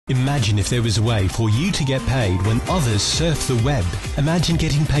Imagine if there was a way for you to get paid when others surf the web. Imagine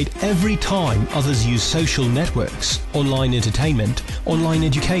getting paid every time others use social networks, online entertainment, online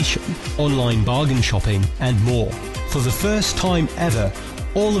education, online bargain shopping, and more. For the first time ever,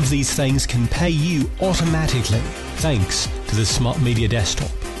 all of these things can pay you automatically thanks to the Smart Media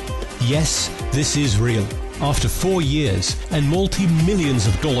Desktop. Yes, this is real. After 4 years and multi-millions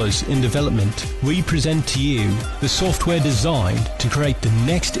of dollars in development, we present to you the software designed to create the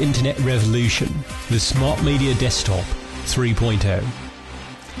next internet revolution, the Smart Media Desktop 3.0.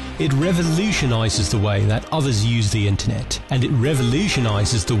 It revolutionizes the way that others use the internet, and it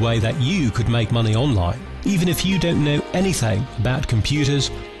revolutionizes the way that you could make money online, even if you don't know anything about computers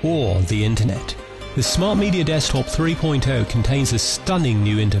or the internet. The Smart Media Desktop 3.0 contains a stunning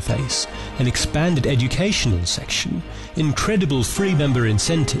new interface, an expanded educational section, incredible free member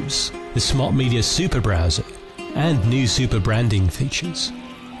incentives, the Smart Media Super Browser, and new super branding features.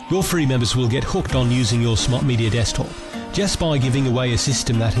 Your free members will get hooked on using your Smart Media Desktop just by giving away a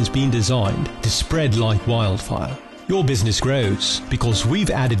system that has been designed to spread like wildfire. Your business grows because we've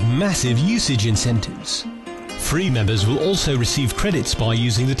added massive usage incentives. Free members will also receive credits by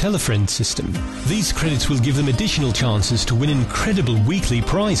using the Telefriend system. These credits will give them additional chances to win incredible weekly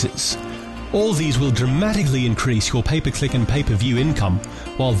prizes. All these will dramatically increase your pay-per-click and pay-per-view income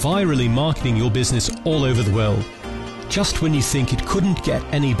while virally marketing your business all over the world. Just when you think it couldn't get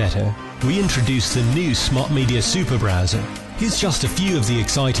any better, we introduced the new Smart Media Super Browser. Here's just a few of the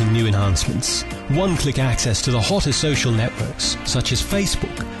exciting new enhancements. One-click access to the hottest social networks such as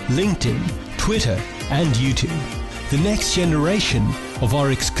Facebook, LinkedIn, Twitter, and YouTube. The next generation of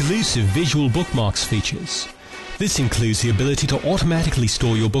our exclusive visual bookmarks features. This includes the ability to automatically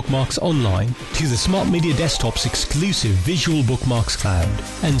store your bookmarks online to the Smart Media Desktop's exclusive Visual Bookmarks Cloud,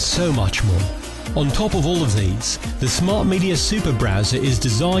 and so much more. On top of all of these, the Smart Media Super Browser is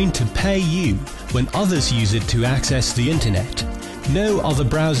designed to pay you when others use it to access the internet. No other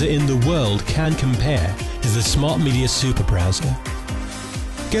browser in the world can compare to the Smart Media Super Browser.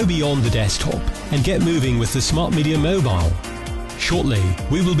 Go beyond the desktop and get moving with the Smart Media Mobile. Shortly,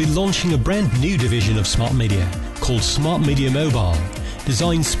 we will be launching a brand new division of Smart Media called Smart Media Mobile,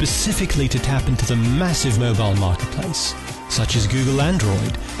 designed specifically to tap into the massive mobile marketplace, such as Google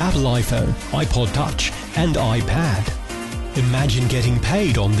Android, Apple iPhone, iPod Touch, and iPad. Imagine getting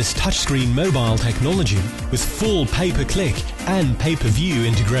paid on this touchscreen mobile technology with full pay-per-click and pay-per-view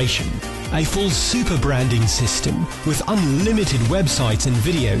integration. A full super branding system with unlimited websites and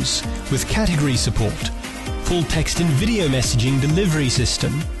videos with category support. Full text and video messaging delivery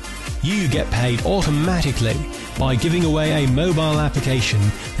system. You get paid automatically by giving away a mobile application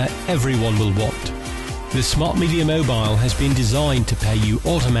that everyone will want. The Smart Media Mobile has been designed to pay you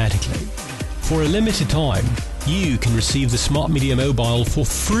automatically. For a limited time, you can receive the Smart Media Mobile for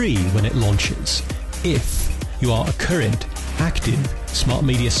free when it launches, if you are a current, active Smart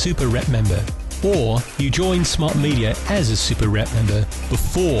Media Super Rep member, or you join Smart Media as a Super Rep member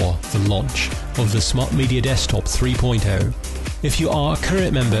before the launch of the Smart Media Desktop 3.0. If you are a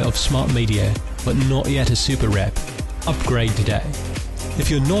current member of Smart Media but not yet a Super Rep, upgrade today. If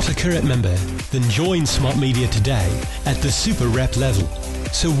you're not a current member, then join Smart Media today at the Super Rep level.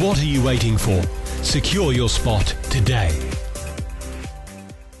 So what are you waiting for? Secure your spot today.